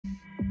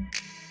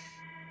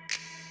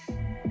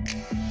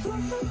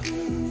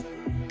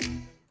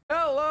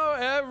Hello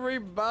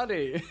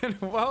everybody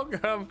and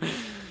welcome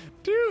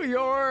to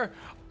your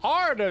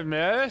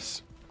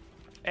Artemis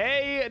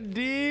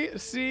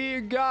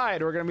ADC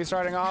guide. We're going to be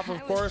starting off,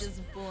 of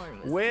course,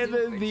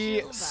 with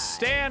the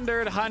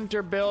standard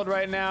hunter build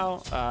right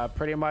now.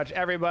 Pretty much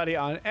everybody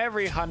on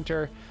every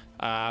hunter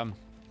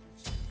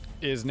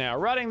is now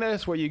running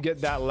this, where you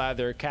get that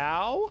leather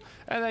cow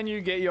and then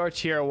you get your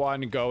tier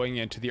 1 going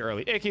into the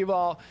early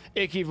Ichivol.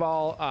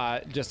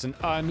 Just an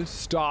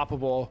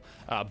unstoppable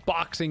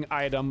boxing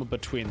item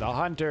between the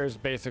hunters.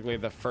 Basically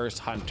the first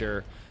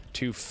hunter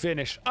to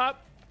finish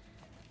up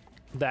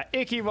that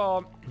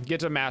Ichivol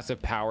gets a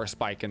massive power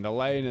spike in the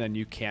lane, and then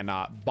you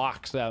cannot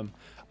box them.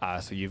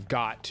 So you've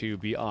got to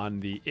be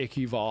on the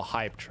Ichivol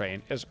hype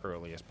train as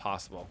early as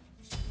possible.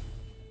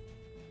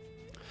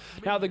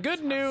 Now the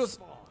good news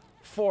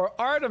for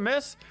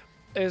Artemis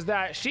is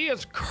that she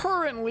is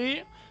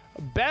currently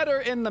better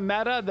in the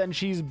meta than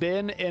she's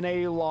been in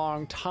a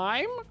long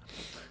time.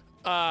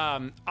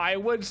 I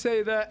would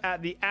say that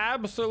at the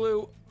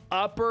absolute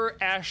upper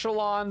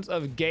echelons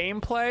of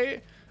gameplay,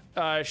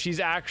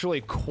 she's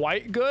actually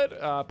quite good,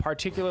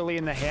 particularly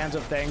in the hands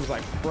of things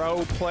like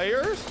pro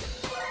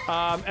players.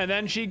 And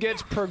then she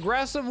gets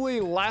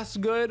progressively less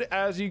good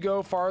as you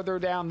go farther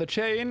down the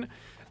chain.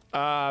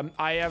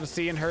 I have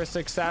seen her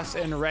success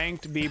in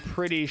ranked be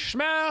pretty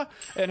schmeh,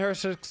 and her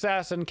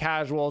success in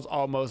casuals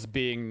almost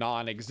being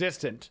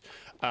non-existent.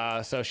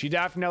 So she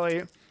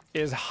definitely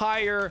is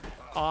higher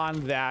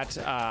on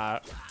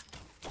that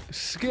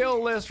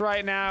skill list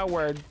right now,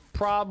 where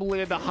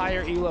probably the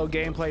higher elo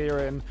gameplay you're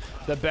in,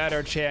 the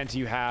better chance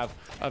you have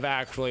of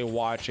actually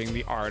watching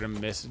the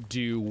Artemis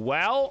do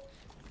well.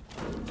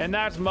 And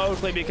that's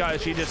mostly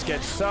because she just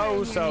gets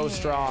so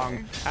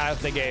strong as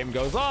the game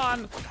goes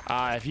on.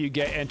 If you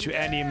get into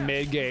any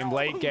mid game,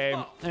 late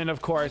game, and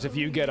of course if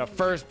you get a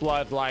first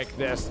blood like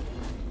this,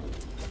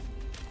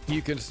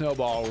 you can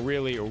snowball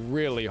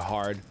really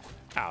hard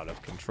out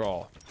of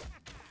control.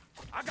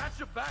 I got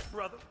your back,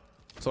 brother.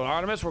 So in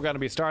Artemis, we're going to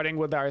be starting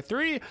with our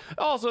 3.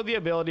 Also, the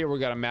ability we're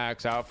going to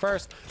max out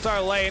first. It's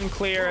our lane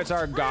clear. It's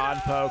our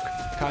god poke.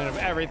 Kind of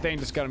everything.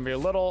 Just going to be a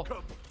little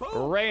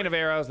rain of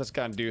arrows that's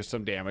going to do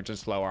some damage and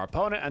slow our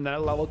opponent. And then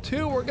at level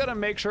 2, we're going to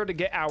make sure to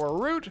get our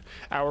root.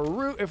 Our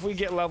root, if we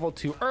get level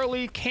 2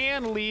 early,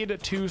 can lead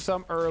to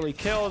some early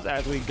kills,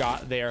 as we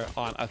got there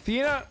on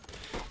Athena.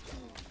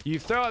 You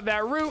throw out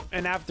that root,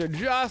 and after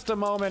just a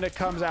moment, it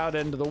comes out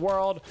into the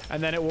world, and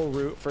then it will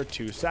root for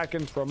 2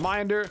 seconds.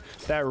 Reminder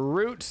that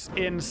roots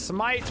in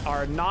Smite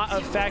are not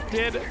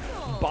affected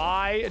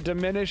by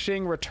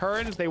diminishing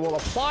returns. They will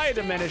apply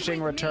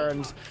diminishing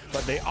returns,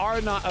 but they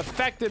are not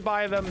affected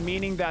by them,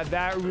 meaning that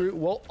that root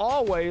will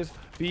always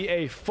be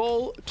a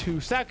full 2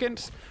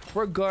 seconds,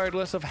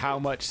 regardless of how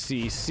much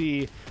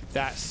CC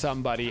that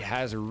somebody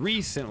has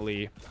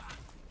recently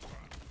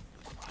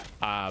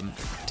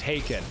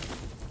taken.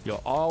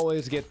 You'll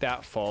always get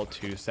that full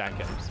 2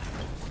 seconds.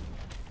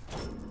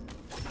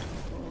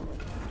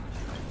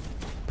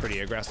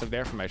 Pretty aggressive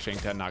there from my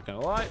Shingten, not gonna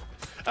lie.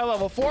 At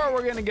level 4,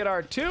 we're gonna get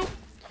our 2.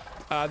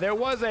 There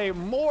was a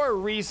more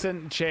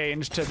recent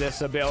change to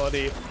this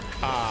ability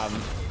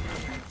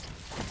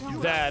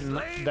than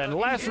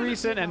less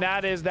recent, and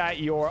that is that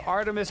your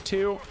Artemis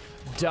 2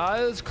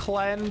 does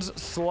cleanse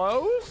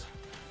slows,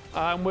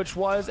 which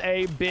was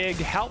a big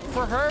help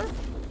for her.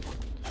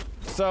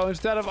 So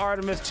instead of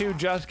Artemis 2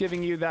 just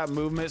giving you that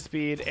movement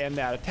speed and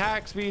that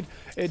attack speed,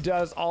 it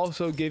does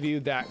also give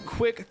you that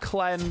quick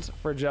cleanse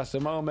for just a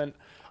moment.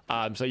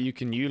 So you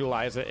can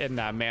utilize it in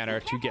that manner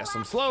to get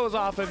some slows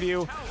off of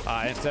you,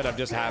 instead of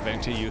just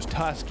having to use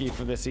Tusky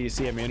for the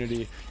CC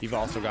immunity. You've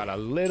also got a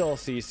little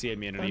CC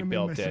immunity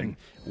built in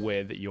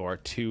with your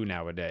 2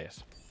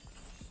 nowadays.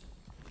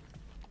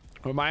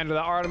 Reminder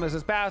that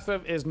Artemis's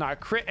passive is not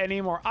crit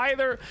anymore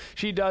either.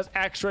 She does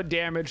extra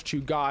damage to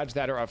gods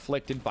that are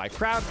afflicted by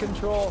crowd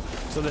control.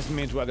 So this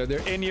means whether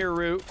they're in your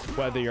root,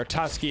 whether your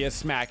Tusky is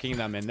smacking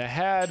them in the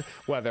head,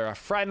 whether a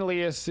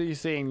friendly is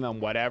CCing them,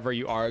 whatever,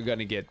 you are going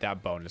to get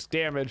that bonus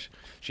damage.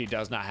 She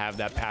does not have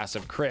that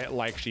passive crit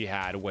like she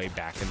had way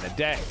back in the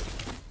day.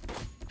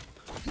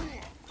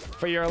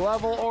 For your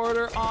level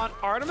order on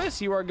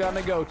Artemis, you are going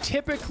to go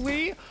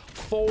typically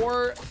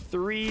 4,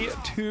 3,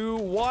 2,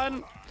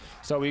 1.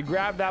 So we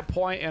grab that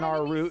point in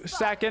our root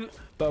second,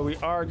 but we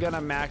are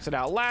gonna max it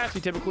out last. You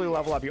typically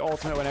level up your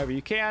ultimate whenever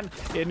you can.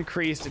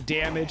 Increased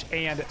damage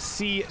and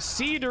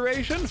CC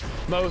duration.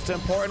 Most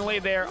importantly,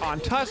 there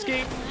on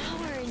Tusky.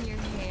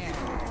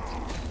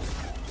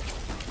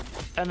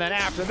 And then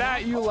after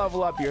that, you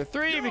level up your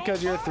 3,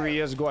 because your 3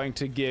 is going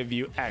to give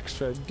you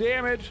extra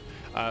damage.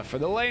 for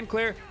the lane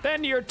clear.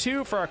 Then year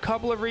 2 for a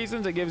couple of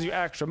reasons. It gives you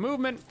extra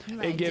movement,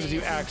 it gives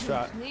you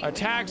extra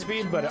attack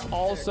speed, but it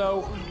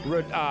also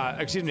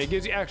it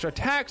gives you extra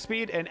attack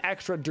speed and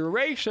extra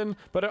duration,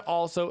 but it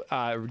also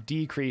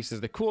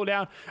decreases the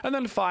cooldown. And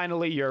then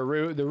finally your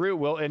root. The root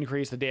will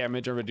increase the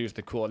damage and reduce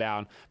the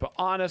cooldown, but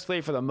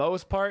honestly for the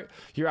most part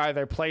you're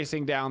either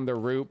placing down the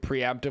root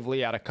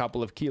preemptively at a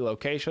couple of key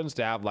locations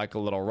to have like a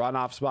little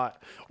runoff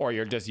spot, or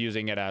you're just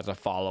using it as a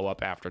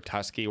follow-up after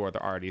Tusky where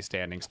they're already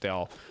standing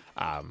still.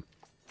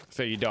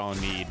 So you don't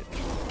need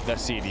the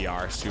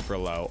CDR super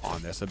low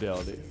on this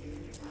ability.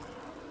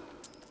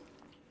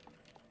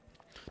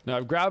 Now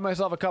I've grabbed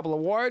myself a couple of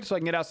wards so I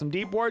can get out some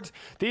deep wards.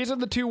 These are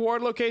the 2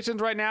 ward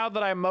locations right now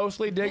that I'm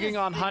mostly digging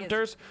on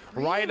hunters.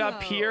 Right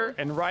up here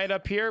and right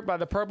up here by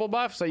the purple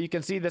buff. So you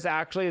can see this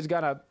actually is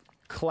gonna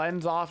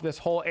cleanse off this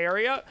whole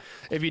area.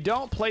 If you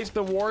don't place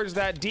the wards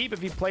that deep,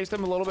 if you place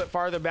them a little bit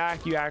farther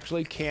back, you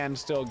actually can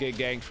still get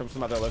ganked from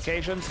some other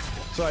locations.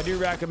 So I do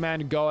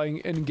recommend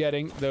going and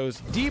getting those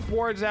deep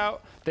wards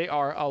out. They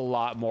are a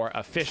lot more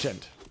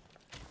efficient.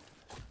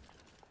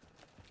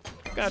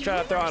 Gonna try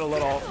to throw out a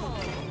little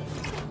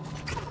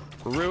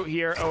root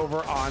here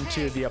over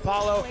onto the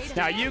Apollo.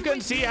 Now you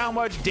can see how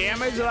much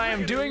damage that I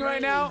am doing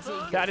right now.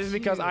 That is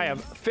because I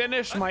have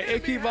finished my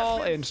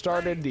Icky-Vol and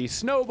started the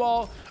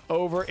Snowball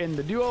over in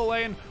the duo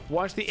lane.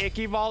 Once the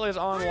Icky-Vol is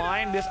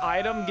online, this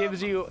item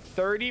gives you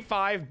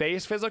 35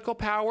 base physical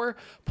power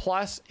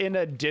plus an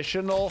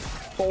additional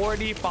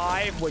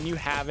 45 when you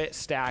have it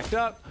stacked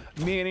up,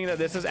 meaning that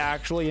this is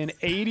actually an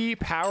 80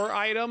 power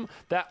item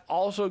that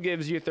also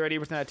gives you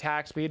 30%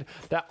 attack speed,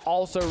 that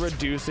also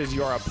reduces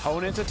your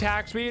opponent's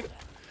attack speed,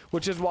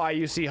 which is why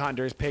you see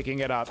hunters picking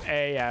it up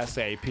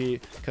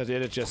ASAP, because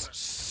it is just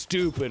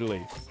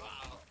stupidly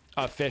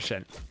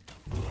efficient.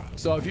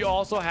 So if you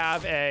also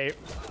have a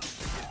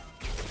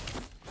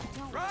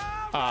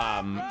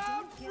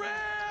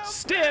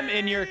stim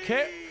in your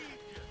kit,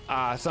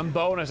 some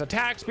bonus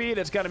attack speed,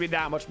 it's going to be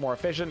that much more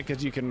efficient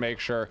because you can make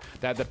sure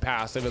that the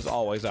passive is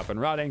always up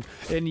and running.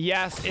 And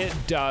yes, it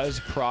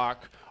does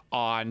proc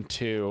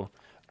onto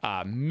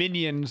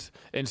minions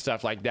and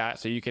stuff like that,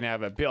 so you can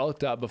have it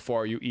built up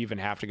before you even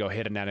have to go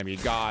hit an enemy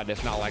god.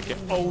 It's not like it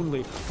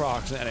only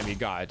procs an enemy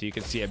god. You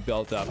can see it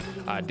built up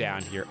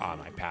down here on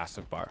my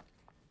passive bar.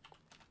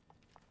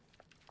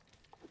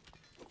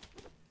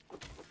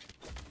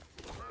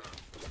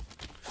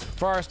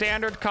 For our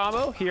standard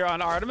combo here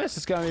on Artemis,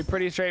 it's going to be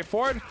pretty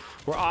straightforward.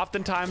 We're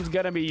oftentimes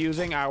going to be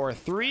using our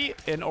 3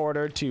 in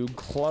order to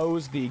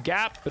close the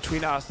gap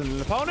between us and an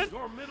opponent.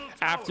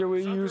 After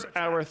we use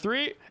our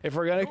 3, if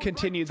we're going to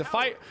continue the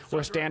fight,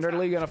 we're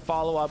standardly going to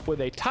follow up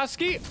with a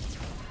Tusky.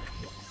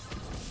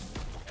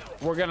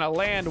 We're going to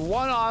land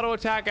 1 auto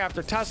attack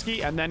after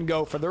Tusky and then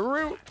go for the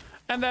root.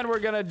 And then we're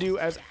going to do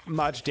as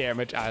much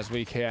damage as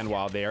we can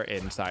while they are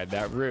inside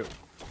that root.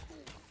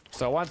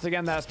 So once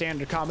again, that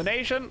standard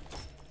combination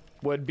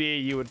would be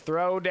you would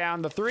throw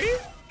down the 3,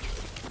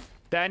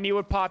 then you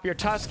would pop your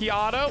Tusky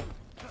auto.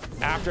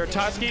 After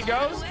Tusky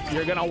goes,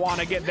 you're gonna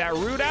want to get that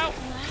root out,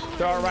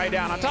 throw it right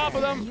down on top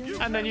of them,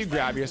 and then you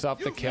grab yourself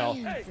the kill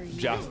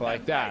just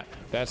like that.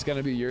 That's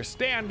gonna be your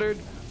standard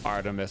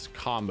Artemis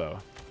combo.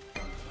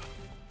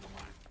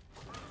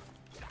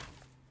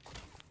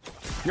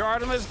 Your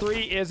Artemis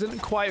 3 isn't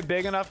quite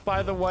big enough,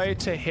 by the way,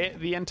 to hit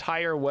the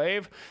entire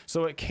wave,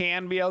 so it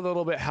can be a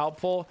little bit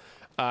helpful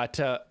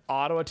to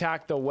auto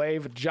attack the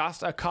wave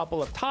just a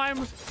couple of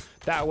times.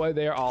 That way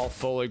they're all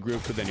fully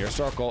grouped within your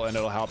circle, and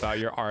it'll help out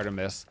your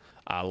Artemis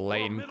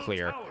lane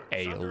clear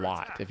a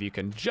lot. If you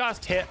can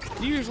just hit,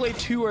 usually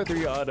 2 or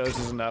 3 autos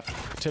is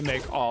enough to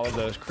make all of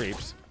those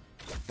creeps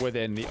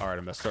within the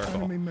Artemis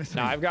circle.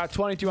 Now I've got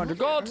 2200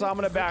 gold, so I'm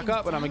gonna back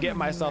up and I'm gonna get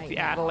myself the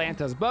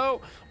Atalanta's bow.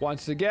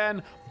 Once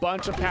again,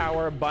 bunch of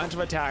power, bunch of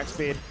attack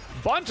speed,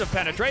 bunch of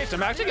penetration.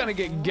 I'm actually gonna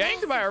get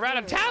ganked by a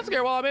random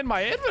tasker while I'm in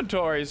my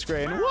inventory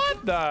screen.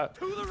 What the?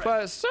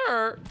 But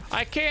sir,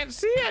 I can't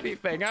see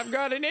anything. I've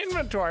got an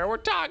inventory. We're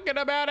talking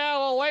about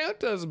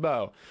Atalanta's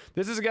bow.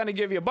 This is gonna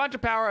give you a bunch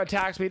of power,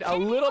 attack speed, a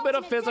little bit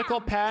of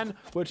physical pen,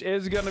 which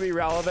is gonna be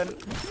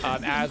relevant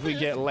as we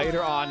get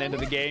later on into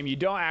the game. You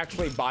don't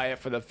actually buy it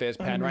for the fizz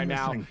pen right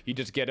now. You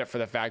just get it for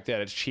the fact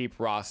that it's cheap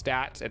raw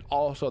stats, and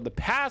also the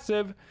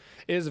passive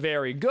is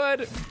very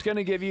good. It's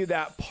gonna give you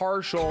that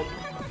partial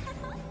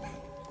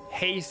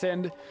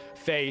hastened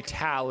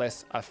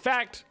fatalis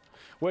effect,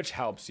 which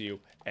helps you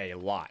a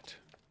lot.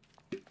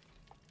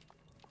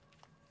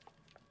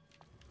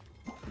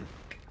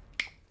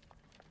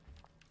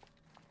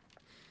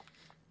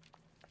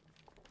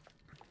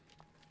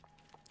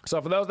 So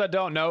for those that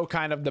don't know,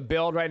 kind of the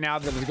build right now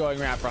that is going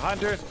around for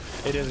hunters,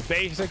 it is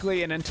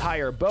basically an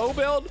entire bow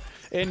build.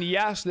 And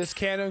yes, this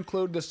can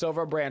include the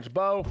silver branch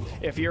bow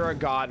if you're a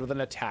god with an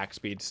attack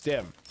speed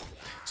stim.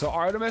 So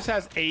Artemis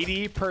has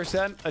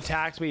 80%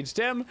 attack speed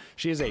stim.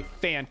 She is a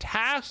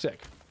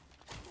fantastic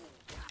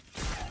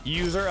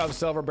user of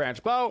silver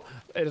branch bow.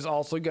 It is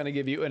also going to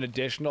give you an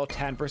additional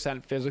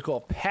 10%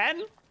 physical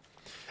pen.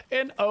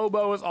 And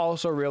oboe is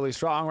also really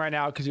strong right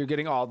now because you're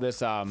getting all this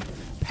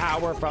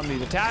power from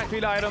these attack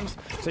speed items.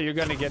 So you're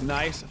going to get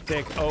nice,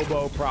 thick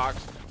oboe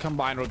procs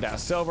combined with that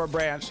silver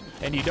branch.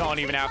 And you don't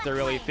even have to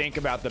really think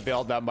about the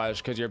build that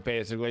much because you're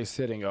basically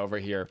sitting over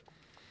here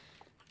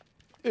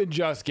and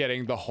just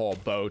getting the whole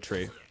bow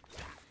tree.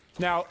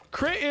 Now,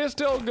 crit is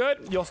still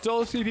good. You'll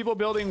still see people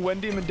building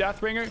Windbeam and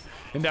Deathbringer,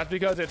 and that's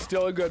because it's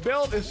still a good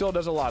build. It still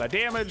does a lot of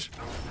damage.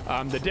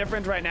 The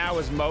difference right now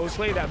is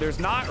mostly that there's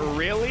not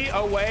really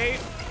a way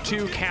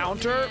to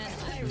counter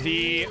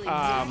the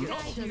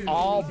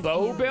all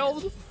bow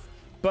build,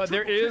 but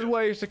there is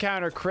ways to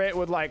counter crit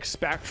with like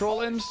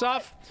Spectral and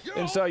stuff,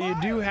 and so you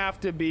do have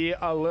to be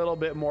a little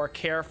bit more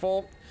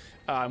careful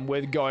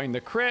with going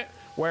the crit.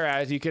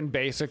 Whereas you can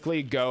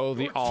basically go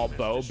the all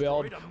bow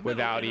build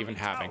without even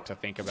having to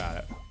think about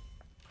it.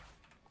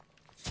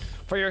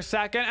 For your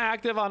second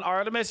active on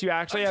Artemis, you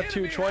actually have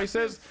two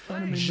choices.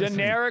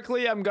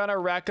 Generically, I'm gonna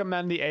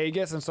recommend the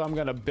Aegis, and so I'm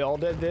gonna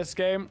build it this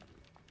game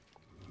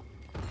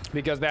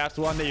because that's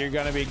one that you're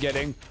gonna be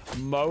getting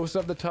most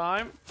of the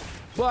time.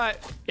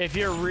 But if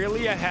you're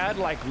really ahead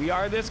like we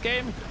are this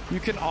game, you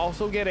can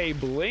also get a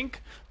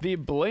Blink. The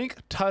Blink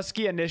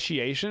Tusky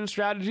initiation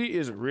strategy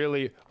is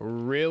really,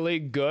 really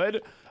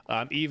good,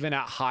 even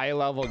at high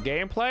level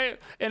gameplay.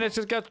 And it's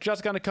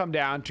just going to come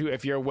down to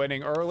if you're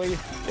winning early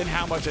and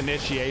how much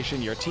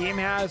initiation your team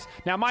has.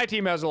 Now, my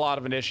team has a lot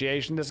of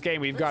initiation this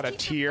game. We've got a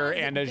Tier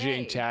and a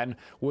Jing 10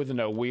 with an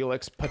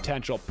Awelix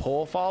potential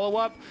pull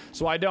follow-up.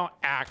 So I don't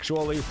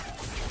actually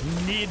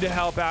need to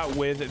help out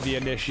with the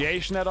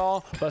initiation at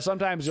all. But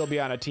sometimes you'll be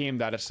on a team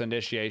that its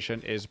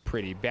initiation is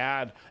pretty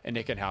bad, and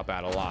it can help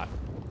out a lot.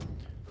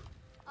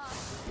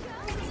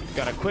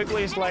 Gotta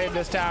quickly slay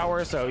this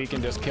tower so you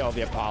can just kill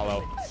the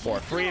Apollo for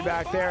free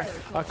back there.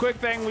 A quick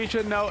thing we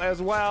should know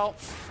as well.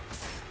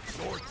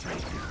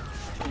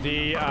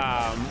 The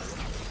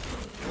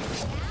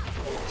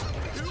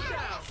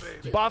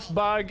buff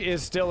bug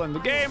is still in the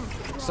game.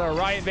 So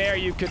right there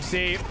you could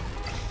see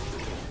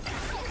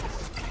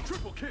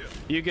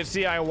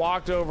I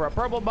walked over a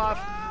purple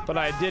buff, but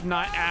I did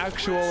not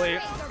actually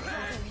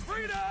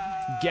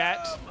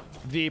get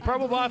the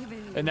purple buff,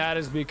 and that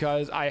is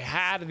because I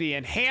had the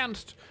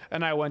enhanced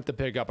and I went to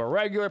pick up a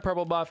regular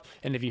purple buff.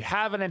 And if you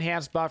have an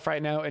enhanced buff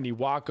right now and you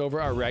walk over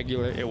a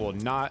regular, it will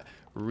not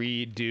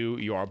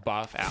redo your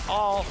buff at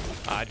all.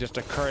 Just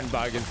a current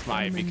bug in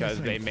Smite because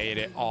they made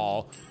it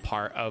all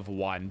part of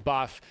one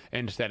buff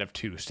instead of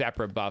two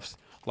separate buffs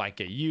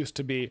like it used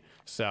to be.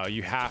 So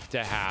you have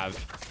to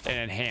have an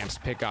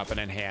enhanced, pick up an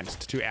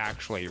enhanced to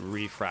actually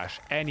refresh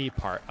any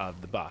part of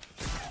the buff.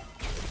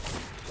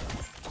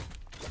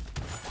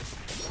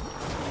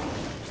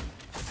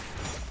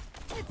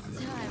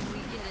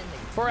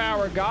 For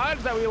our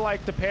gods that we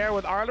like to pair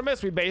with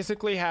Artemis, we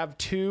basically have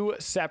two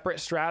separate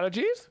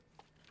strategies.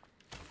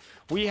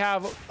 We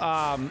have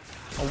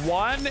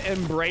one,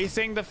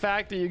 embracing the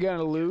fact that you're going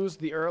to lose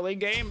the early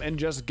game and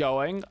just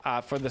going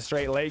for the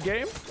straight late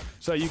game.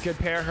 So you could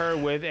pair her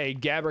with a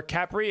Geb or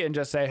Khepri and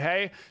just say,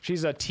 hey,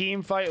 she's a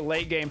team fight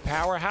late game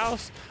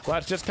powerhouse.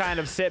 Let's just kind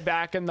of sit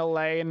back in the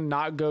lane,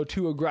 not go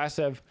too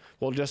aggressive.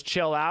 We'll just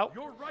chill out.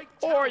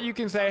 Or you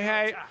can say,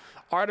 hey,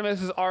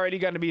 Artemis is already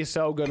going to be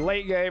so good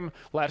late game.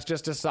 Let's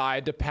just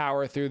decide to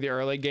power through the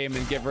early game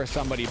and give her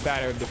somebody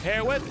better to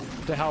pair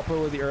with to help her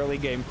with the early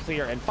game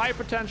clear and fight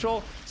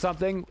potential.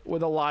 Something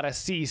with a lot of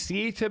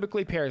CC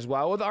typically pairs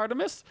well with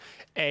Artemis.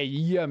 A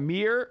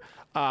Ymir,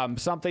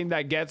 something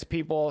that gets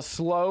people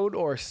slowed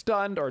or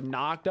stunned or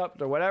knocked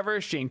up or whatever.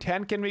 Jing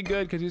 10 can be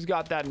good because he's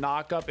got that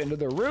knock up into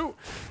the root,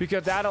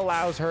 because that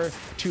allows her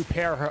to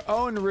pair her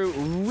own root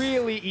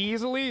really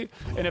easily.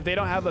 And if they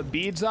don't have a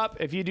beads up,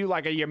 if you do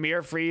like a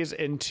Ymir freeze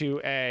into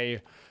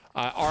a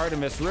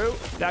Artemis root,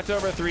 that's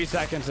over 3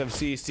 seconds of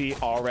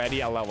CC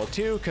already at level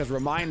 2, because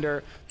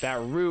reminder, that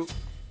root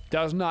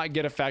does not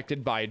get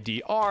affected by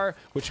DR,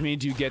 which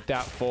means you get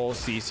that full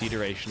CC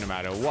duration no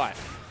matter what.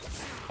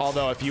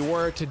 Although if you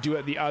were to do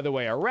it the other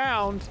way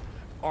around,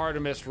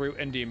 Artemis root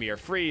and Ymir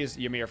freeze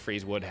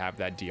would have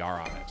that DR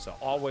on it. So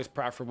always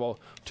preferable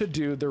to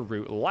do the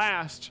root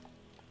last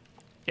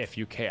if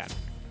you can.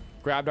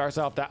 Grabbed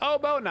ourselves that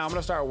oboe. Now I'm going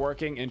to start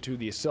working into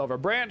the silver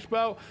branch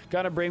bow.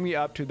 Going to bring me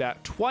up to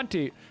that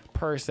 20%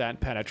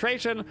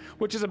 penetration,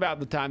 which is about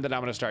the time that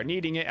I'm going to start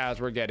needing it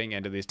as we're getting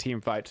into these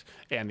team fights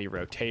and the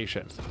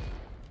rotations.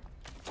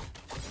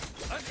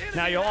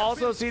 Now you'll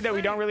also see that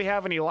we don't really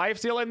have any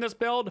lifesteal in this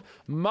build.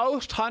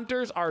 Most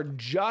hunters are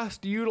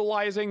just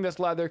utilizing this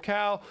leather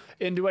cow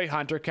into a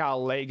hunter cow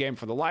late game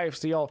for the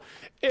lifesteal.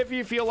 If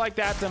you feel like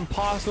that's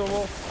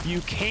impossible, you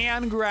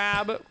can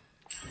grab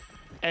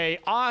a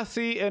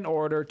Aussie in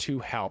order to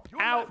help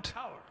out,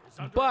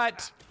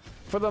 but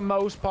for the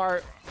most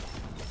part,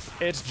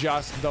 it's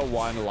just the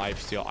one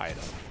lifesteal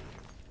item.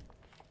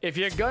 If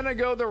you're gonna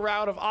go the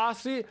route of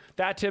Aussie,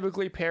 that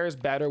typically pairs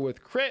better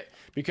with crit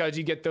because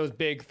you get those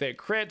big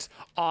thick crits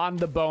on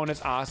the bonus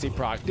Aussie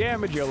proc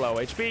damage. You're low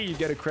HP, you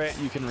get a crit,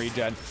 you can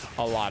regen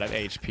a lot of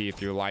HP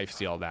through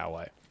lifesteal that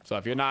way. So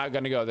if you're not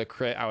gonna go the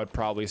crit, I would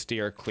probably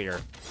steer clear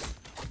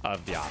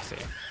of the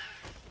Aussie.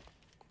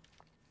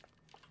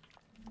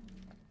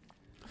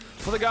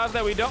 For the gods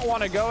that we don't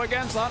want to go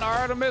against on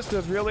Artemis,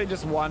 there's really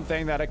just one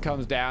thing that it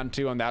comes down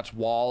to, and that's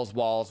walls,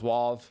 walls,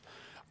 walls.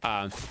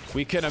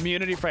 We can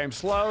immunity frame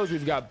slows.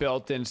 We've got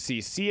built-in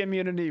CC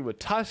immunity with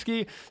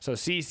Tusky, so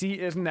CC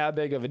isn't that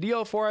big of a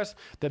deal for us.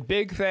 The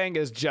big thing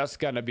is just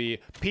going to be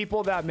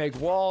people that make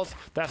walls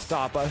that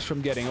stop us from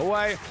getting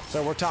away.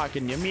 So we're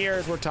talking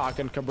Ymirs, we're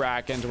talking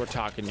Kabrakans, we're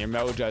talking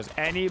Mojas.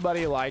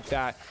 Anybody like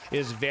that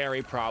is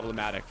very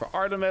problematic for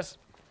Artemis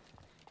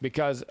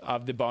because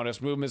of the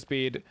bonus movement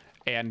speed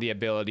and the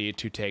ability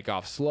to take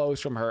off slows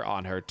from her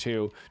on her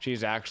too.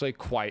 She's actually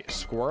quite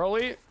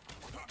squirrely,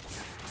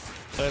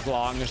 as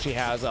long as she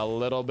has a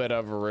little bit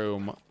of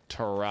room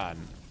to run.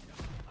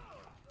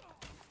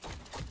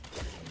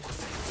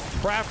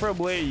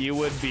 Preferably, you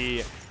would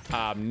be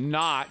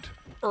not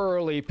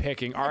early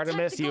picking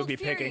Artemis. You would be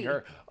picking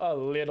her a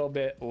little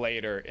bit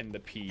later in the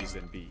P's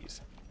and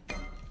B's.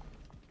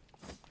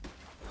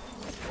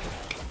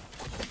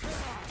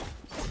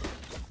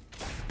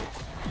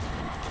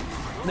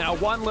 Now,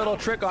 one little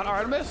trick on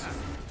Artemis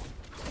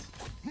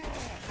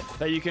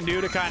that you can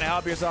do to kind of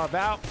help yourself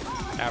out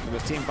after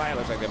this team fight.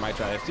 Looks like they might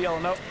try to steal.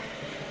 Nope.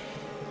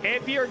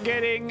 If you're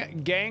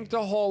getting ganked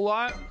a whole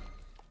lot,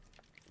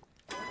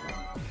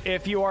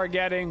 if you are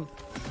getting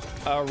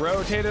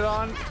rotated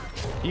on,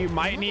 you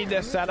might need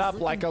to set up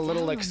like a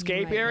little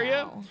escape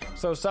area.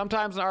 So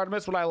sometimes in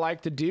Artemis, what I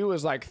like to do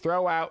is like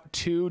throw out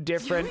 2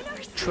 different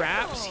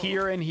traps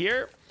here and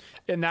here.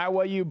 And that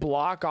way you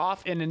block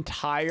off an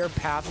entire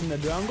path in the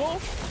jungle.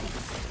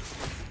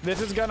 This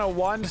is gonna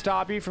 1,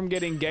 stop you from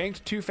getting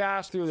ganked too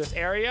fast through this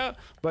area,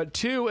 but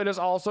 2, it is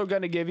also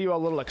gonna give you a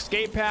little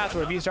escape path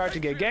where if you start to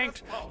get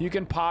ganked, you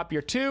can pop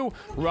your 2,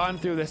 run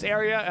through this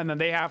area, and then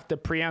they have to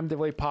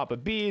preemptively pop a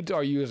bead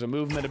or use a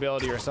movement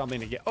ability or something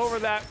to get over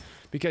that,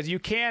 because you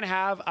can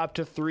have up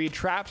to 3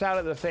 traps out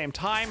at the same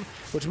time,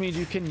 which means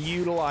you can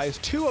utilize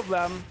 2 of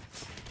them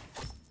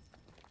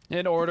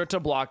in order to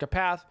block a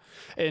path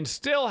and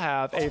still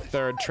have a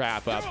 3rd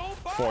trap up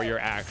for your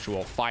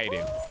actual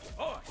fighting.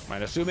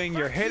 And assuming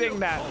you're hitting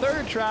that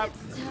 3rd trap,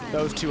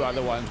 those 2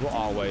 other ones will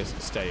always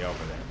stay over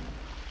there.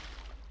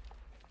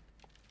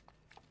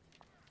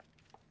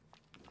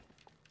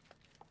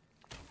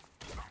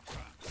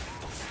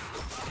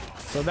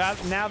 So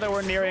that now that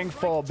we're nearing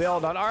full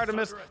build on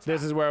Artemis,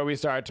 this is where we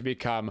start to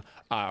become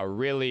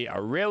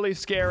really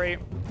scary,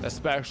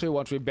 especially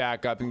once we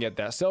back up and get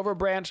that silver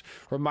branch.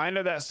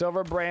 Reminder that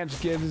silver branch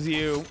gives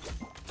you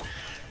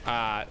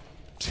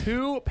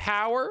 2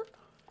 power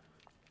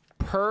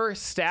per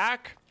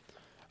stack.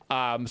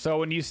 So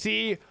when you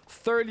see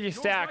 30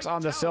 stacks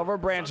on the silver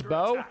branch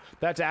bow,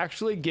 that's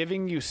actually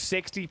giving you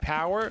 60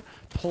 power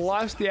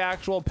plus the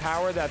actual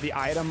power that the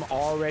item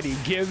already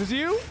gives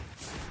you,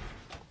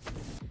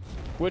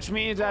 which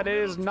means that it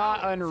is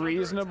not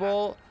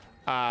unreasonable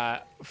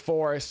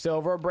for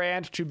silver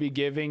branch to be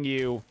giving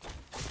you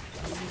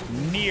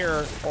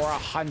near or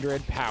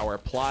 100 power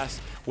plus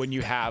when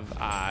you have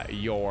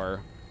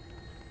your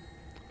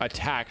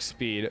attack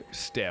speed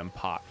stim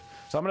pop.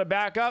 So I'm gonna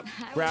back up,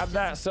 grab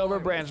that silver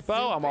branch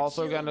bow. I'm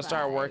also gonna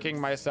start working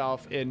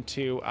myself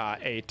into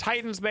a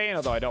Titan's Bane,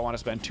 although I don't wanna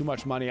spend too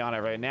much money on it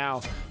right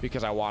now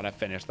because I wanna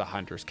finish the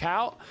Hunter's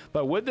Cowl.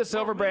 But with the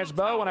silver branch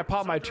bow, when I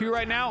pop my 2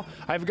 right now,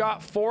 I've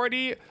got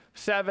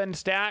 47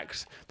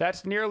 stacks.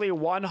 That's nearly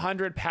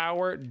 100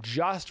 power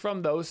just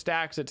from those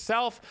stacks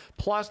itself,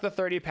 plus the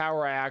 30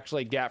 power I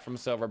actually get from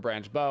silver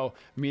branch bow,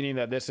 meaning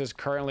that this is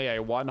currently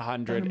a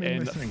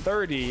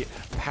 130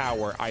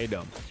 power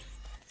item.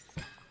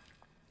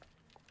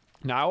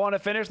 Now I want to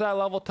finish that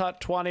level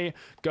 20,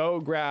 go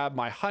grab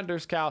my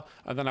Hunter's Cowl,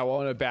 and then I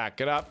want to back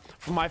it up.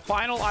 For my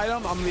final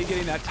item, I'm going to be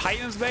getting that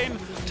Titan's Bane.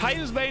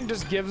 Titan's Bane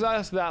just gives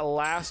us that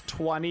last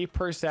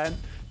 20%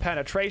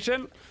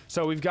 penetration.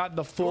 So we've got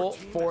the full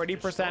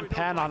 40%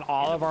 pen on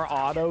all of our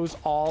autos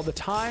all the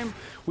time.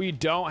 We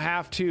don't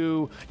have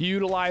to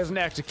utilize an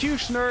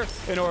executioner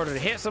in order to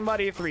hit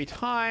somebody 3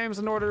 times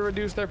in order to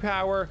reduce their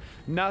power.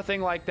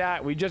 Nothing like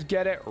that. We just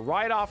get it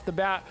right off the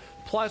bat.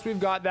 Plus, we've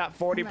got that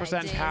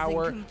 40%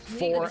 power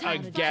for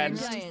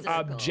against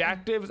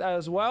objectives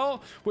as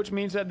well, which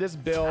means that this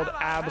build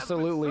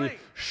absolutely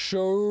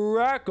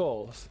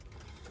shrekels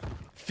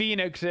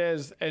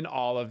Phoenixes and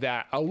all of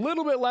that. A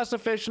little bit less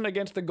efficient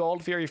against the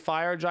Gold Fury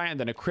Fire Giant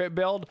than a crit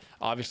build.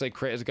 Obviously,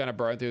 crit is going to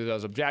burn through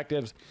those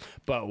objectives,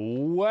 but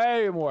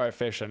way more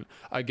efficient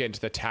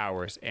against the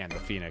towers and the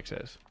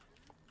Phoenixes.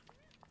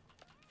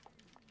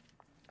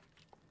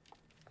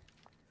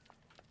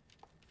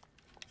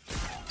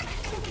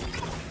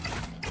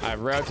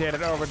 I've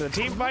rotated over to the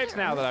team fights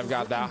now that I've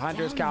got that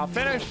Hunter's Cowl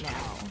finished.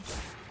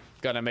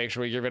 Gonna make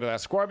sure we get rid of that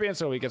Scorpion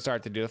so we can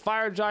start to do the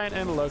Fire Giant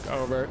and look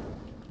over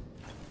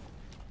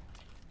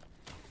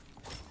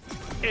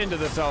into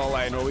the solo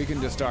lane where we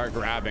can just start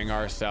grabbing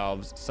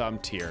ourselves some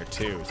tier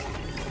 2s.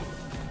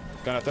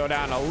 Gonna throw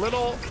down a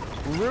little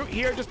root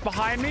here just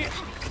behind me.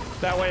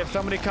 That way if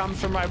somebody comes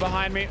from right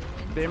behind me,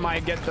 they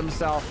might get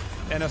themselves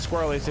in a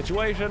squirrely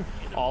situation.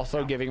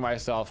 Also giving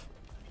myself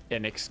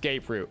an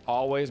escape route.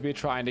 Always be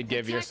trying to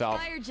give yourself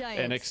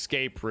an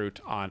escape route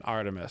on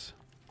Artemis.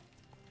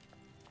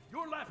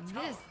 Your left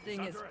tower This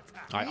thing is under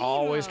attack. I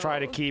always try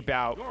to keep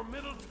out Your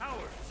middle tower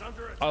is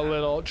under attack. a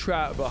little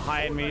trap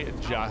behind me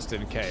just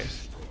in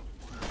case.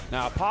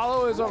 Now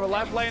Apollo is over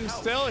left lane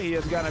still. He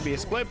is going to be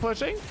split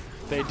pushing.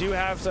 They do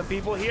have some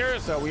people here,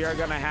 so we are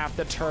going to have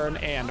to turn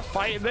and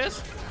fight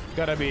this.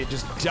 Gonna be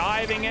just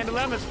diving into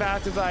them as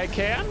fast as I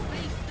can.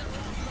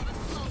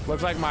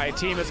 Looks like my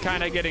team is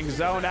kind of getting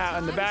zoned out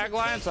in the back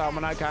line, so I'm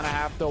gonna kind of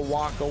have to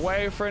walk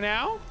away for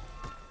now.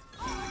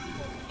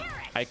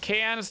 I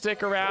can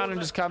stick around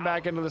and just come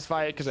back into this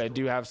fight because I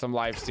do have some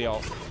life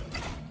steal.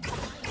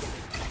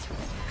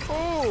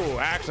 Ooh,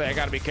 actually, I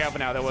gotta be careful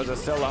now. There was a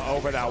Scylla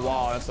over that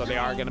wall, and so they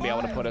are gonna be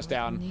able to put us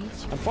down.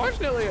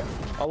 Unfortunately,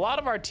 a lot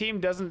of our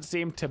team doesn't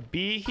seem to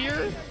be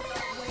here.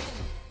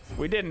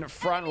 We didn't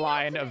front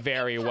line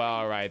very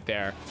well right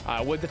there.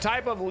 With the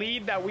type of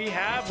lead that we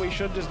have, we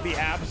should just be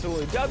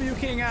absolutely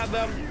W-king at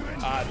them.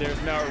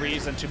 There's no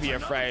reason to be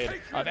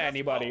afraid of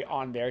anybody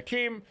on their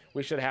team.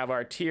 We should have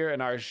our Tyr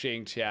and our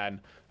Xingqian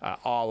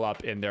all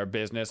up in their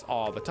business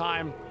all the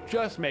time,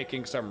 just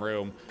making some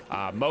room,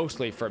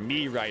 mostly for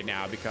me right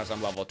now because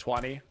I'm level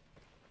 20,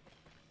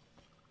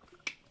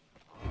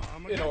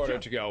 in order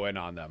to go in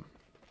on them.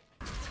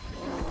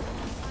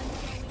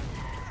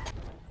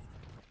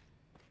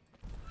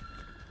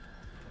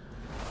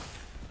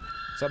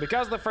 So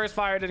because the first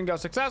fire didn't go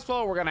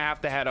successful, we're gonna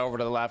have to head over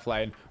to the left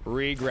lane,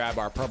 re-grab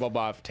our purple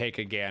buff, take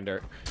a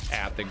gander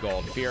at the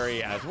Gold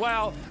Fury as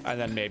well, and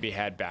then maybe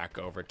head back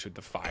over to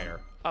the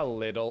fire a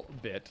little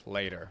bit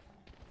later.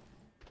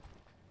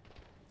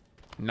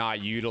 Not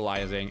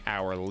utilizing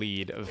our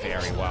lead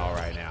very well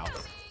right now.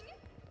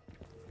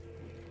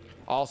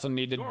 Also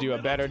need to do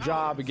a better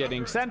job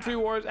getting sentry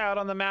wards out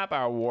on the map.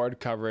 Our ward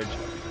coverage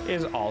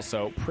is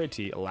also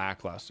pretty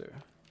lackluster.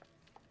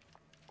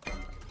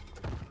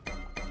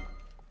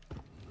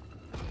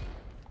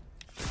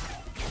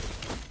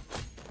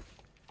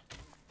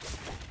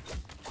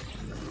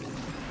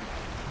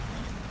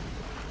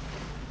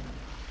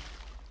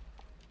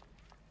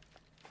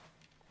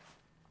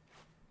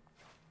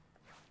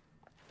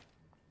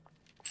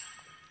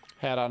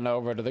 Head on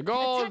over to the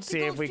gold, see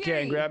if we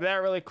can grab that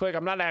really quick.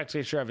 I'm not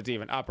actually sure if it's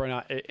even up or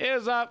not. It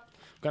is up.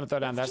 Gonna throw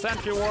down that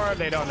sentry ward.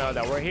 They don't know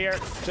that we're here.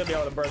 Should be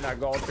able to burn that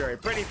Gold Fury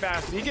pretty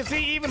fast. You can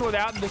see even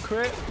without the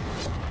crit,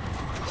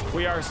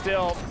 we are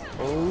still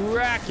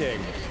wrecking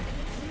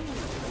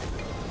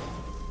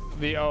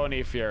the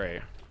Oni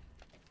Fury.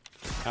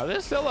 Now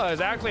this Scylla is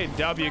actually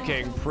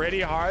W-king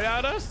pretty hard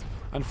at us.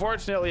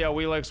 Unfortunately,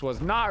 Awelix was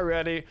not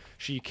ready.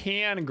 She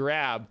can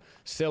grab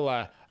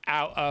Scylla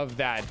out of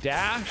that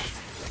dash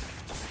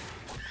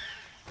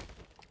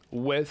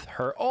with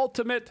her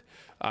ultimate.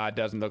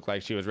 Doesn't look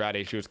like she was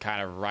ready. She was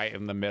kind of right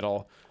in the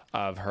middle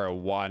of her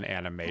one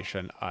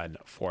animation,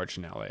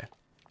 unfortunately.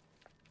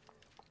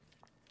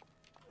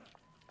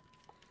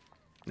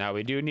 Now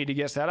we do need to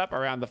get set up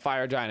around the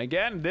fire giant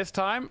again. This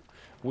time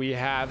we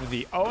have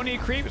the Oni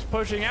creeps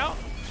pushing out,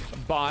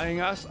 buying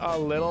us a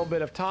little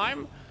bit of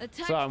time.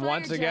 So I'm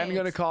once again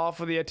going to call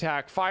for the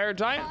attack fire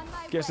giant.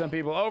 Get some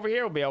people over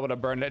here. We'll be able to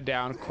burn it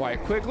down quite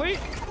quickly.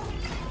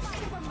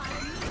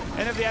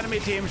 And if the enemy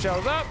team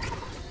shows up,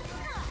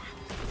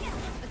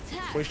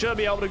 we should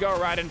be able to go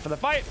right in for the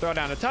fight, throw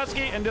down a Tusky,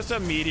 and just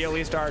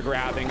immediately start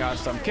grabbing us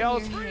some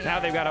kills.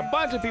 Now they've got a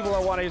bunch of people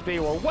at 1 HP.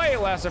 We're way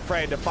less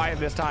afraid to fight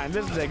this time.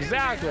 This is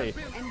exactly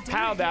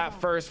how that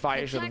first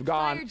fight should have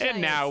gone.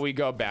 And now we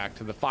go back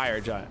to the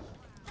fire giant.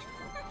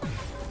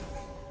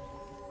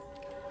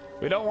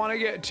 We don't want to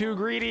get too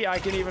greedy. I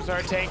can even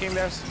start tanking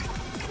this.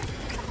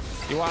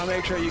 You want to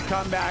make sure you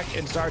come back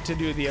and start to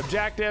do the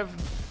objective.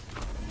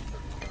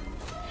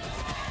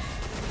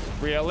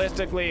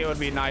 Realistically, it would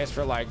be nice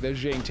for like the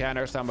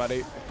Xingqian or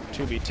somebody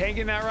to be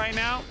tanking that right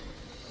now.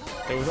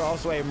 There was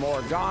also a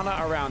Morgana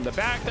around the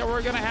back that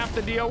we're going to have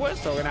to deal with.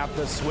 So we're going to have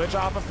to switch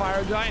off a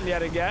fire giant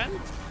yet again.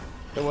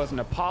 There was an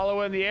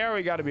Apollo in the air.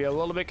 We got to be a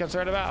little bit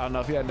concerned about. I don't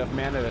know if he had enough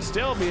mana to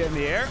still be in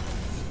the air.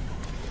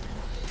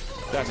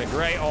 That's a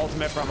great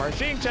ultimate from our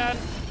Xingqian,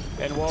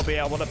 and we'll be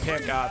able to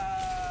pick up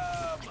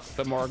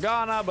the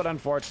Morgana, but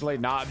unfortunately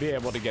not be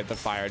able to get the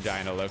fire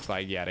giant, it looks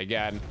like, yet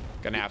again.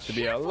 Gonna have to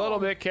be a little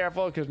bit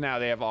careful because now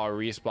they have all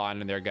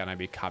respawned and they're gonna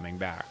be coming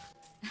back.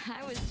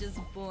 I was just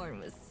born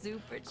with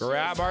super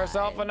Grab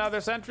ourselves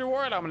another sentry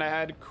ward. I'm gonna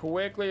head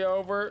quickly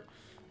over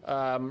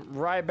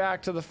right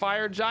back to the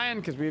fire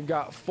giant because we've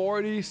got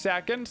 40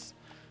 seconds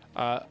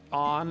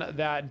on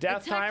that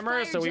death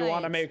timer, so we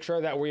want to make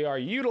sure that we are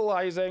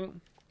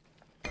utilizing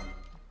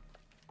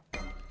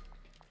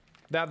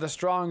that the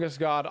strongest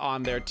god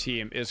on their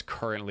team is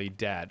currently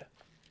dead.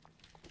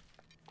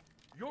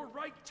 Your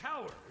right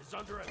tower is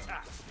under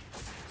attack.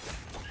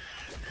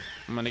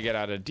 I'm gonna get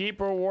out a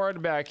deeper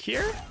ward back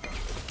here.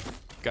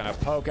 Gonna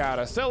poke out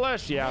a Scylla.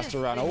 She has to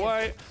run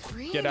away.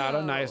 Get out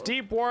a nice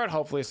deep ward.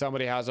 Hopefully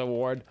somebody has a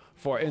ward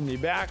for in the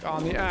back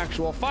on the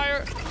actual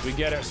fire. We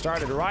get it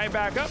started right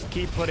back up.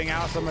 Keep putting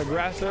out some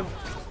aggressive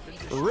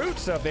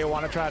routes. So if they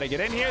want to try to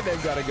get in here,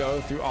 they've got to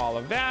go through all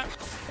of that.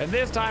 And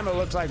this time it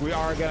looks like we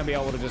are going to be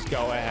able to just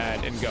go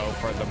ahead and go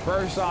for the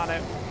burst on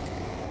it.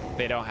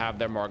 they don't have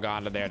their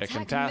Morgana there to Attack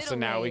contest, middle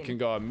and now we lane. can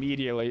go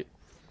immediately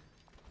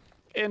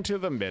into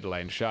the mid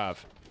lane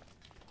shove.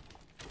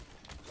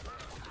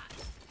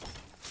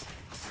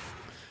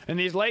 In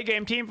these late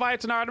game team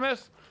fights in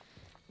Artemis,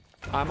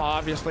 I'm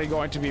obviously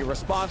going to be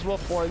responsible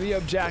for the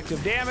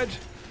objective damage.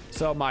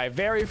 So my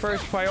very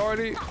first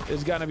priority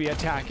is going to be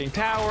attacking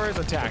towers,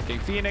 attacking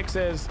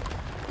phoenixes,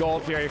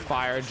 Gold Fury,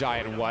 Fire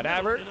Giant,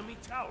 whatever. Enemy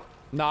tower.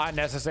 Not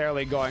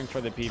necessarily going for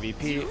the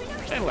PvP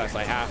unless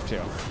I have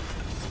to.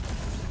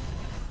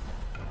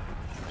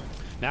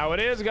 Now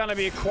it is going to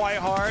be quite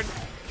hard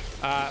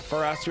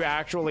for us to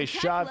actually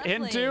shove left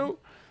into lane.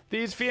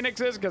 these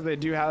phoenixes because they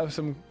do have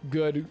some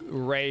good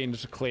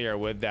range clear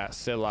with that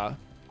Scylla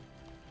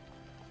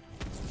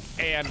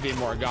and the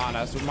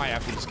Morgana, so we might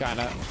have to just kind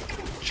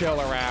of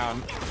chill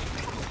around,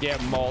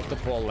 get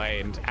multiple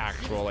lanes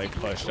actually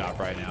pushed up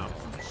right now.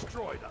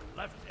 Destroy the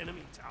left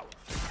enemy tower.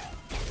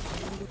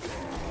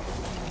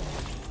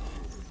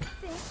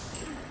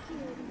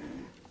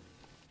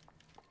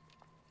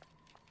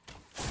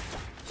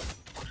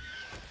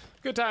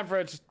 Good time for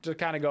it to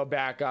kind of go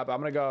back up. I'm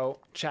gonna go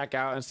check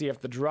out and see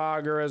if the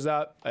Draugr is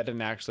up. I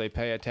didn't actually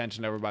pay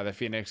attention over by the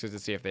Phoenixes to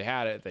see if they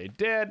had it. They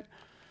did.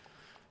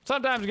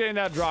 Sometimes getting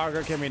that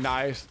Draugr can be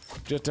nice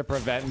just to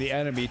prevent the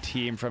enemy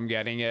team from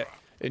getting it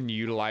and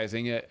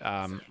utilizing it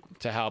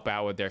to help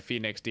out with their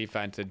Phoenix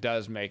defense. It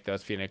does make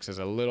those Phoenixes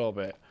a little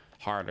bit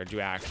harder to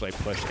actually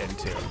push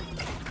into.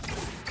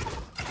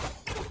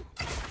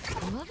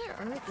 Mother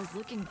Earth is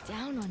looking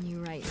down on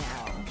you right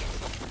now.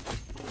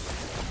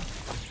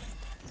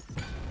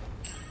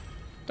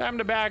 Time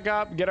to back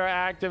up, get our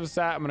active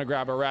set. I'm gonna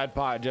grab a red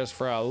pot just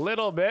for a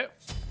little bit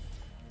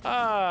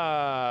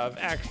of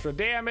extra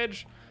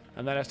damage.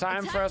 And then it's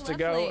time for us to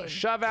go lane.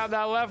 shove out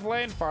that left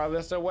lane,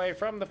 farthest away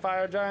from the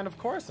Fire Giant, of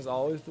course, is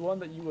always the one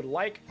that you would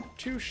like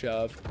to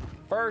shove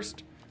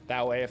first.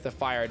 That way, if the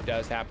fire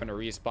does happen to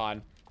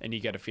respawn and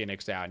you get a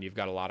Phoenix down, you've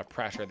got a lot of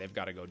pressure they've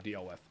got to go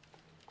deal with.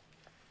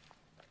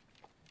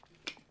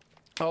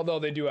 Although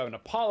they do have an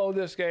Apollo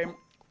this game,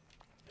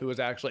 who is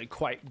actually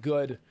quite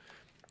good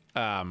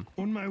On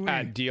my way.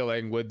 at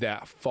dealing with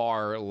that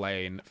far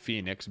lane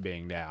Phoenix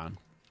being down.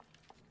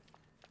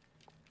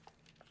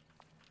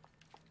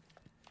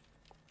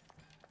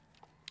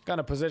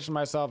 Gonna position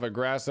myself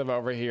aggressive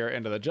over here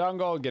into the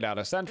jungle, get out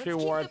a sentry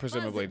Let's keep ward. the buzz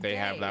Presumably at they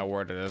have bay. that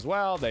warded as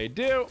well. They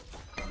do.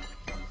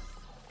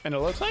 And it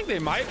looks like they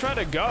might try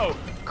to go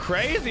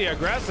crazy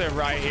aggressive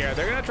right here.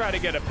 They're gonna try to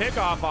get a pick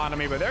off on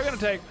me, but they're gonna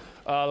take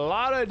a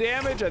lot of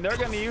damage and they're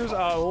gonna use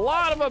a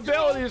lot of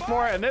abilities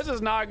for it, and this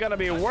is not gonna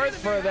be worth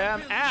for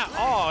them at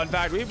all. In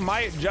fact, we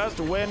might just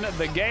win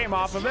the game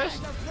off of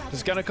this.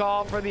 Just gonna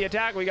call for the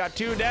attack. We got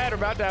 2 dead. We're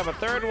about to have a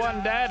 3rd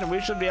one dead, and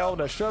we should be able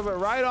to shove it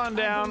right on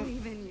down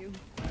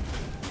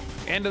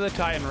into the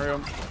Titan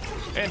room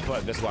and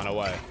put this one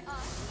away.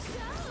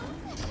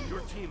 Your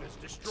team is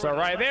destroyed. So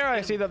right the there, left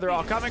I see that they're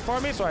all coming for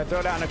me, so I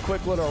throw down a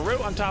quick little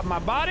root on top of my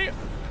body.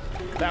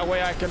 That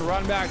way I can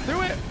run back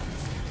through it.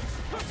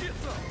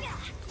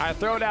 I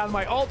throw down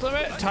my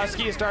ultimate,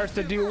 Tusky starts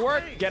to do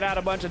work, get out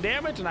a bunch of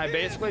damage, and I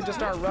basically just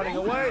start running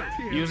away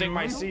using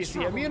my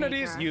CC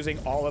immunities, using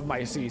all of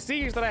my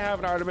CCs that I have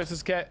in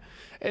Artemis's kit,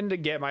 and to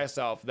get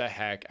myself the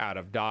heck out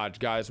of dodge,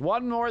 guys.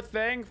 One more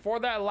thing, for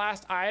that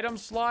last item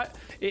slot,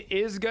 it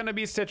is going to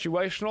be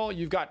situational.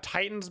 You've got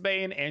Titan's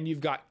Bane and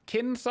you've got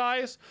Kin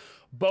Size.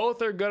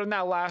 Both are good in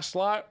that last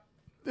slot.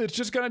 It's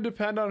just going to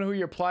depend on who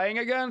you're playing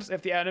against.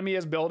 If the enemy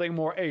is building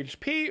more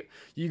HP,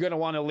 you're going to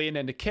want to lean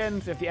into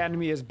Kins. If the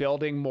enemy is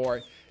building more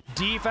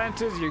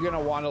defenses, you're going to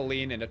want to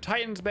lean into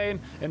Titan's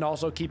Bane. And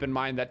also keep in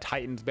mind that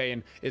Titan's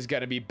Bane is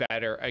going to be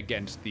better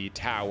against the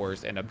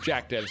towers and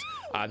objectives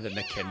than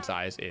the Kin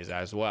Size is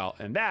as well.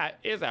 And that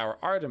is our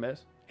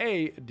Artemis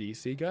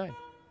ADC guide.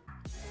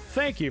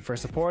 Thank you for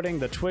supporting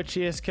the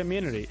Twitchiest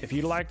community. If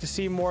you'd like to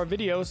see more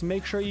videos,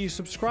 make sure you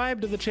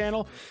subscribe to the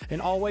channel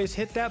and always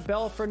hit that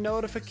bell for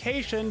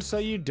notifications so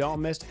you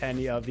don't miss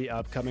any of the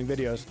upcoming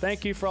videos.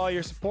 Thank you for all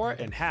your support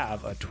and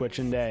have a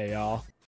twitching day, y'all.